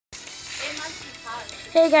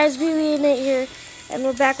Hey guys, BB and Nate here, and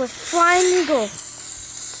we're back with Flying Eagle.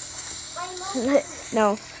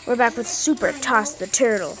 No, we're back with Super Toss the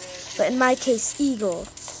Turtle, but in my case, Eagle.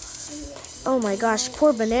 Oh my gosh,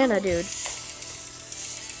 poor banana dude.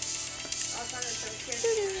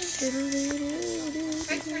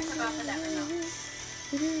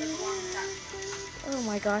 Oh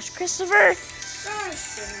my gosh, Christopher!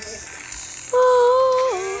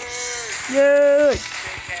 Oh, yay!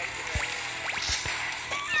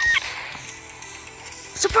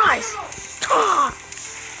 Surprise!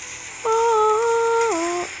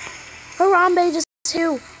 Oh. Harambe just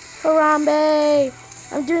two. Harambe!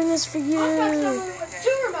 I'm doing this for you.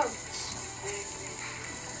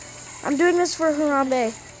 I'm doing this for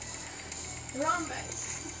Harambe. Harambe.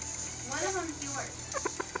 One of them's yours.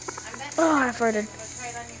 Oh, I farted.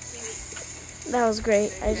 That was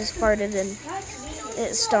great. I just farted and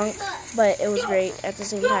it stunk, but it was great at the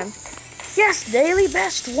same time. Yes, daily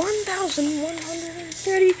best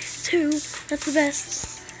 1,132. That's the best.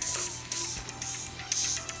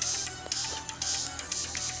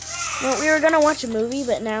 Well, we were gonna watch a movie,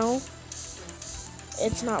 but now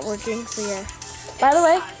it's not working. So yeah. By the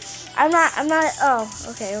way, I'm not. Oh,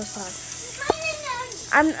 okay, it was fine.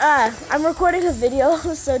 I'm recording a video,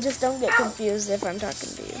 so just don't get confused if I'm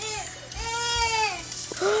talking to you.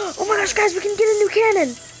 Oh my gosh, guys, we can get a new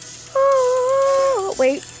cannon. Oh,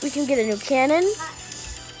 wait, we can get a new cannon.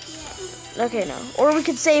 Okay, no. Or we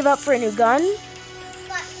could save up for a new gun.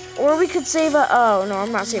 Or we could save a... Oh, no,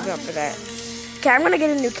 I'm not saving up for that. Okay, I'm going to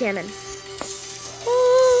get a new cannon.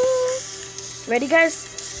 Ready, guys?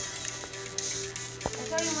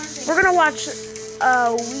 We're going to watch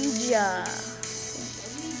Ouija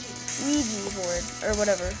board, or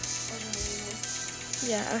whatever.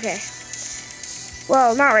 Yeah, okay.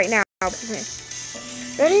 Well, not right now. Okay.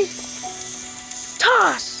 Ready?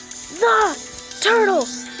 Toss the turtle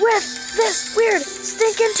with this weird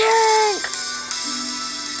stinking tank!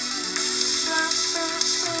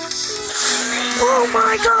 Oh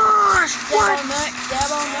my gosh! What?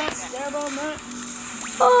 Dab on that.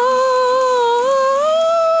 Oh!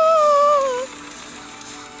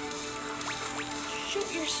 Shoot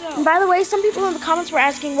yourself. And by the way, some people in the comments were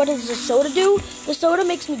asking, what does the soda do? The soda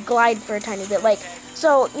makes me glide for a tiny bit. Like,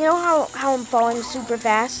 so, you know how I'm falling super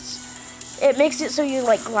fast? It makes it so you,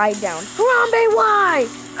 like, glide down. Harambe, why?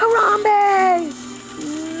 Harambe!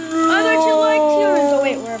 No. I thought you liked humans. Oh,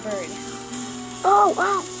 wait, we're a bird. Oh,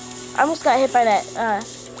 wow. I almost got hit by that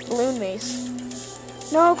balloon mace.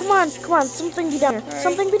 No, come on, something be down here. Right.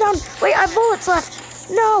 Something be down. Wait, I have bullets left.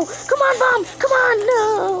 No, come on, bomb, come on,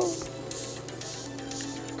 no.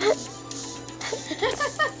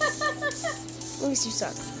 Luis, you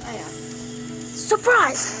suck. I am.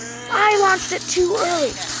 Surprise! I launched it too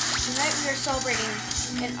early. Tonight we are celebrating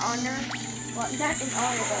in honor, well, not in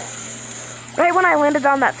honor, but... Right when I landed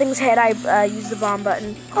on that thing's head, I used the bomb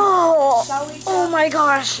button. Oh, oh my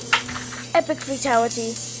gosh. Epic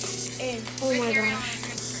fatality. Oh my gosh.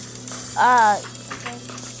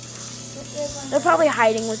 They're probably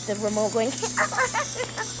hiding with the remote going.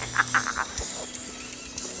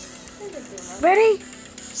 Ready,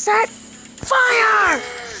 set, fire!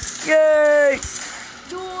 Yay!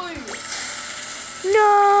 Joy!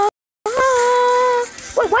 No!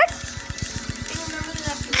 Wait, what?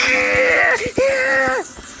 Yeah!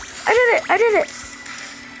 I did it!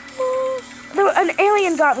 An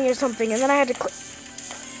alien got me or something, and then I had to click.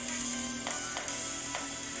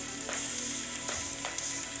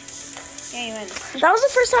 Yeah, you win. That was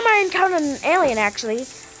the first time I encountered an alien, actually.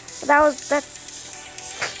 That's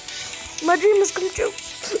my dream has come true.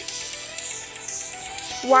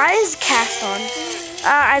 Why is cast on?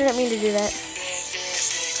 I didn't mean to do that.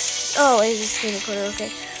 Oh, it's a screen recorder,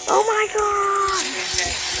 okay. Oh my god!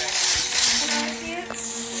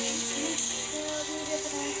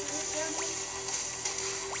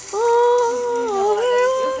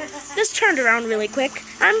 Oh, this turned around really quick.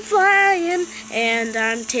 I'm flying, and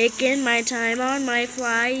I'm taking my time on my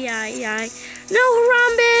fly. No,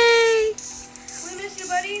 Harambe! We miss you,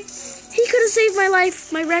 buddy. He could have saved my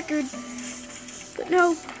life, my record. But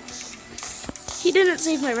no, he didn't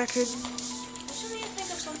save my record.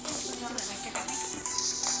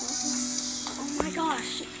 Oh my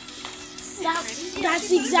gosh. That's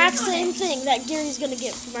the exact same thing that Gary's gonna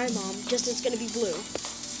get for my mom, just it's gonna be blue.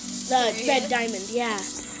 The red diamond, yeah.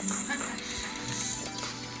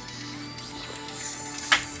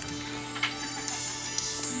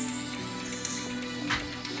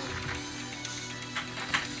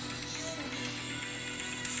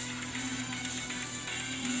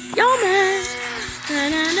 Young man, na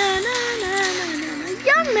na na na na na na,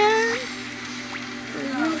 young man,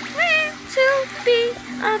 free to be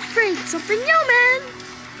afraid. Something new, man.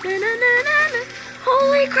 Na, na, na, na, na.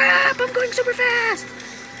 Holy crap, I'm going super fast.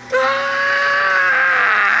 Ah!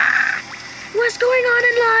 What's going on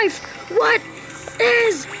in life? What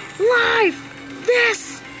is life?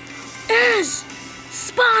 This is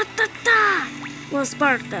Sparta. Well,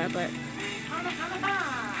 Sparta, but... Hana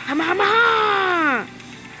Hana Hana!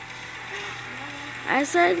 I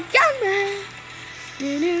said, young man.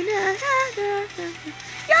 Young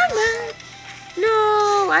man.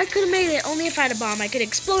 No, I could have made it only if I had a bomb. I could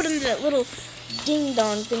explode into that little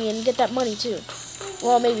ding-dong thingy and get that money, too.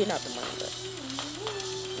 Well, maybe not the money, but...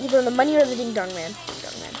 either the money or the ding-dong man.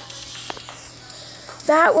 Ding-dong man.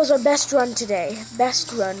 That was our best run today.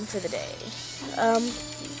 Best run for the day.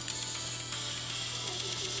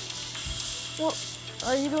 Well,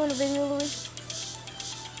 are you doing a video, Louis?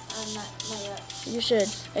 Not yet. You should.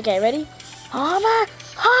 Okay, ready? Hana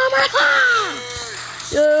Hana Hana!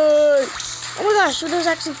 Yay! Oh my gosh, so there's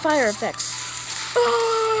actually fire effects.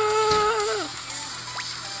 Ah!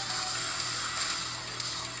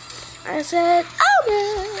 I said, oh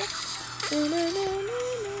man!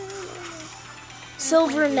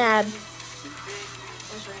 Silver nab.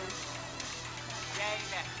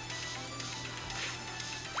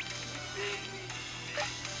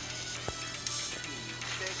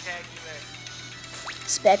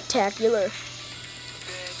 Spectacular.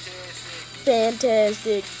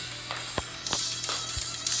 Fantastic.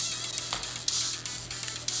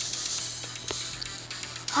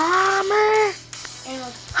 Hammer!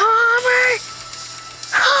 Hammer!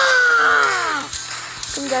 Ah!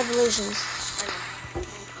 Congratulations.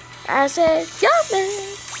 I said, yo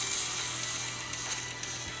man!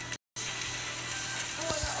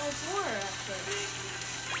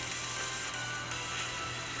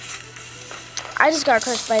 I just got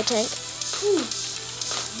crushed by a tank. Ooh.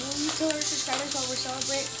 Will you tell our subscribers what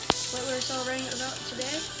we're celebrating about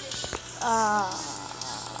today?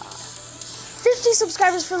 50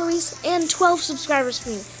 subscribers for Luis and 12 subscribers for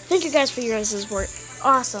me. Thank you guys for your guys' support.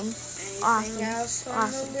 Awesome. Anything else on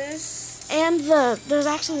Awesome. the list? And there's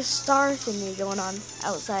actually a star thingy going on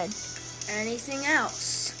outside. Anything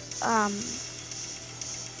else?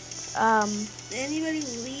 Did anybody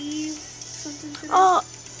leave something today? Oh,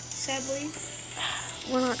 Sadly?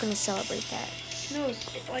 we're not going to celebrate that. No,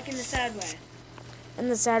 it's like in the sad way. In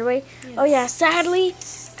the sad way? Yeah. Oh yeah, sadly,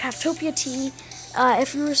 Craftopia T,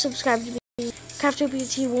 if you were subscribed to me, Craftopia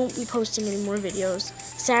T won't be posting any more videos.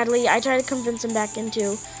 Sadly, I tried to convince him back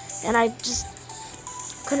into, and I just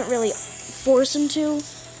couldn't really force him to.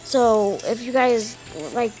 So if you guys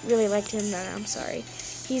really liked him, then I'm sorry.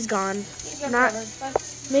 He's gone. He's gone Not forever.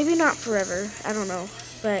 maybe not forever. I don't know,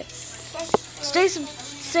 but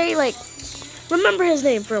remember his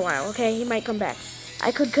name for a while, okay? He might come back.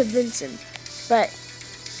 I could convince him, but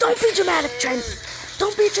don't be dramatic, Trent.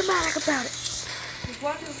 Don't be dramatic about it. Just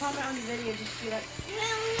watch the comment on the video, just be like,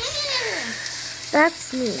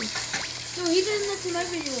 That's me. no, he didn't look to my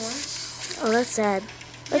video once. Oh, that's sad.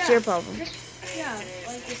 That's Yeah, your problem. Yeah,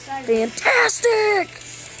 like the side. Fantastic!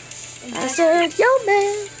 I said, yo,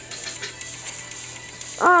 man.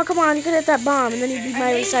 Oh, come on, you could hit that bomb, and then you'd be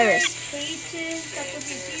Miley Cyrus. Hated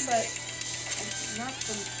WPT, but not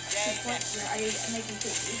the point where I make him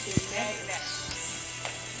take YouTube.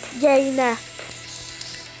 Yay, nah.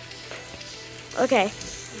 Okay.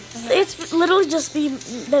 It's literally just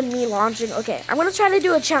been me launching. Okay, I'm gonna try to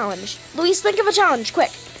do a challenge. Luis, think of a challenge,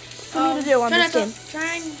 quick, for me to do on this game.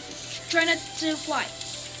 Try not to fly.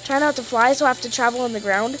 Try not to fly, so I have to travel on the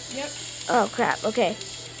ground. Yep. Oh, crap, okay.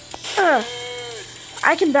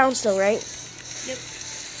 I can bounce though, right? Yep.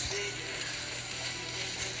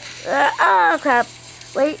 Oh, crap.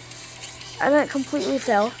 Wait. I didn't completely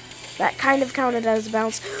fail. That kind of counted as a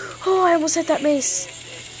bounce. Oh, I almost hit that mace.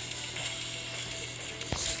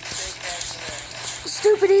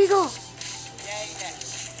 Stupid eagle.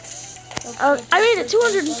 I made it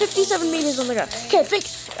 257 meters on the ground. Okay,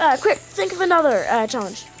 quick, think of another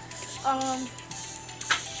challenge.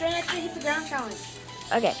 Try not to hit the ground challenge.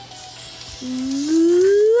 Okay.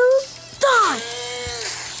 Die!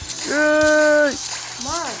 Come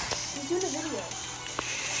on, he's doing a video.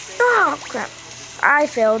 Oh, crap. I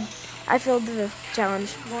failed the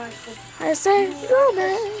challenge. I said, oh,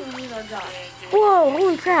 man. Whoa,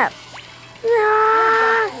 holy crap.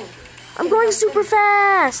 Ah, I'm going super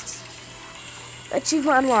fast.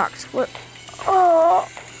 Achievement unlocked. What?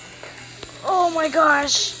 Oh my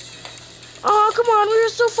gosh. Oh, come on. We were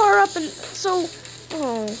so far up and so...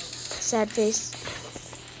 Oh, sad face.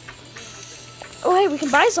 Oh, hey, we can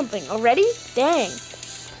buy something already? Dang.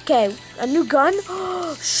 Okay, a new gun.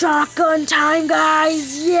 Shotgun time,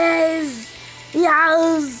 guys. Yes.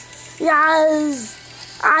 Yes. Yes!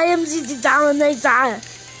 I am the dominator.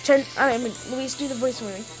 Luis, do the voice for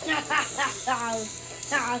me.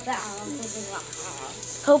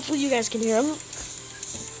 Hopefully you guys can hear him.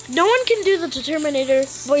 No one can do the Determinator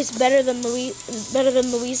voice better than Luis,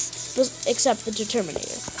 except the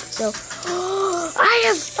Determinator. So, I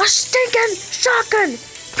have a stinking shotgun!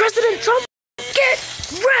 President Trump, get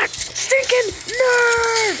wrecked! Stinking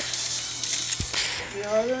nerd!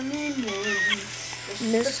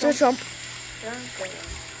 Mr. Trump.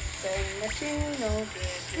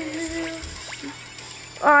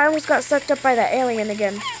 Oh, I almost got sucked up by that alien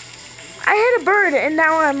again. I hit a bird and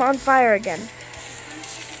now I'm on fire again.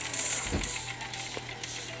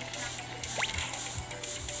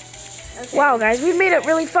 Okay. Wow, guys, we made it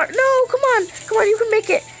really far. No, come on, you can make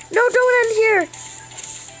it. No, don't end here.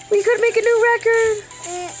 We could make a new record.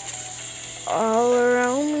 All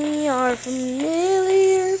around me are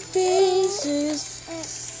familiar faces,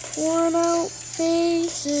 worn out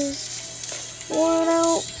faces, worn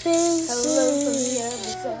out faces. Hello from the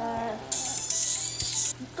other side.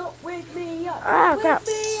 Don't wake me up. Ah, crap.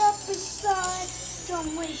 Wake me up inside.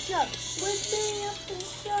 Don't wake up. Wake me up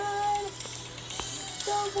inside.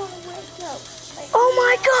 Don't wanna wake up. Oh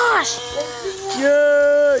my gosh!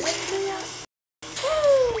 Yay!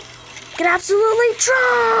 Get absolutely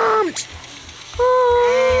trumped!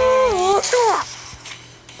 Oh,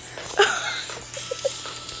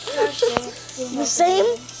 the same?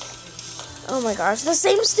 Oh my gosh, the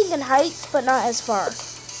same stinking height, but not as far.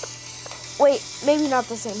 Wait, maybe not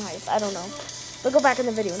the same height. I don't know. But go back in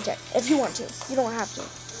the video and check if you want to. You don't have to.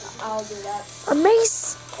 I'll do that. A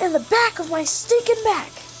mace in the back of my stinking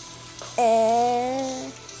back.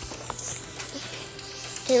 And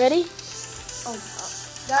okay, ready? Oh,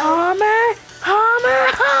 Hana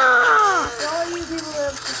Hana. For all you people who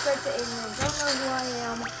have subscribed to Aiden and don't know who I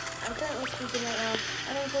am, I'm currently speaking right now.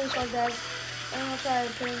 My name is Valdez, and I'll try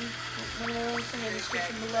putting one of the links in the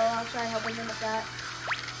description below. I'll try helping them with that.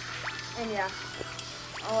 And yeah.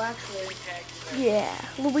 Oh, actually. Yeah,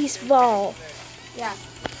 Luis Val. Yeah.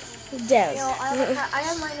 Des. You know, I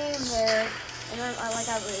have my name there, and I like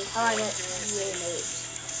how I met BBA Nate.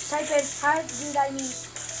 Type in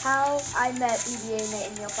how I met BBA Nate,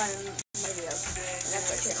 and you'll find my video. And that's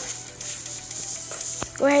our channel.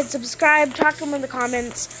 Go ahead, subscribe, talk to them in the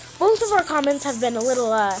comments. Both of our comments have been a little,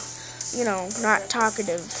 not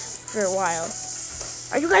talkative for a while.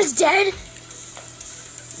 Are you guys dead?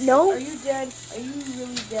 No? Are you dead? Are you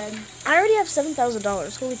really dead? I already have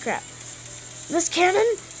 $7,000. Holy crap. This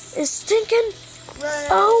cannon is stinking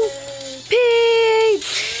OP.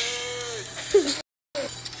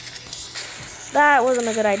 That wasn't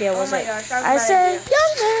a good idea, was it? Gosh, I said,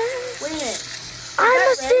 young man. Wait a minute. I'm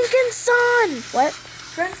a stinking son. What?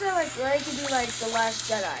 Trent said Ray could be like the last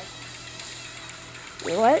Jedi.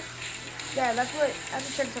 What? Yeah, that's what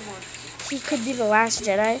Trent said once. He could be the last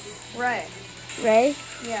Jedi? Ray. Ray?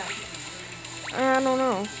 Yeah. I don't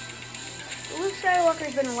know. Luke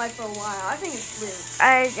Skywalker's been alive for a while. I think it's Luke.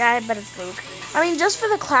 I bet it's Luke. I mean, just for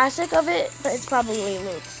the classic of it, but it's probably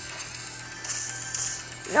Luke.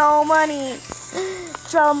 No money.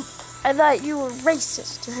 Trump, I thought you were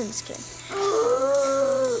racist. I'm just kidding.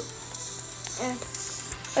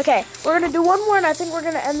 Okay, we're going to do one more, and I think we're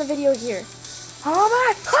going to end the video here. Oh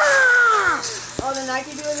my God! Oh, then I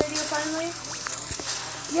can do a video finally?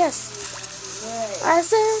 Yes. Right. I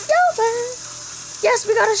said, yo, man. Yes,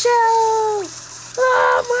 we got a show.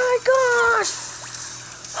 Oh my gosh.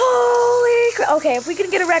 Holy crap. Okay, if we can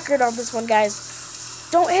get a record on this one, guys.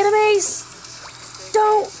 Don't hit a mace.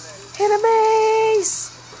 Don't hit a mace.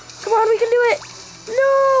 Come on, we can do it.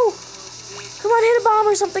 No. Come on, hit a bomb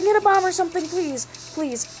or something. Hit a bomb or something, please.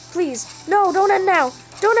 Please, please. No, don't end now.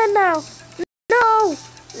 Don't end now. No.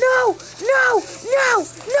 No, no, no,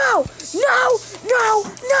 no, no, no,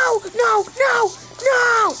 no, no, no,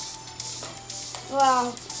 no. Wow.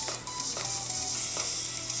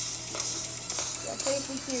 Yeah, please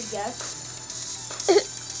speak to your guests.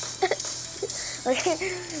 Okay.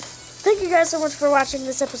 Thank you guys so much for watching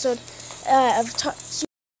this episode of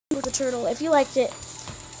with the Turtle. If you liked it,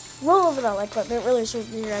 roll over that like button. It really shows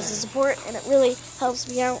me your guys' support, and it really helps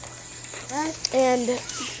me out. And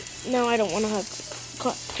no, I don't want to hug.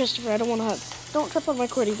 Christopher, I don't want to hug. Don't trip on my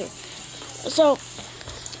cord either. So,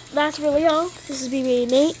 that's really all. This is BB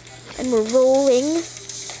Nate, and we're rolling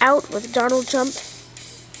out with Donald Trump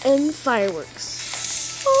and fireworks.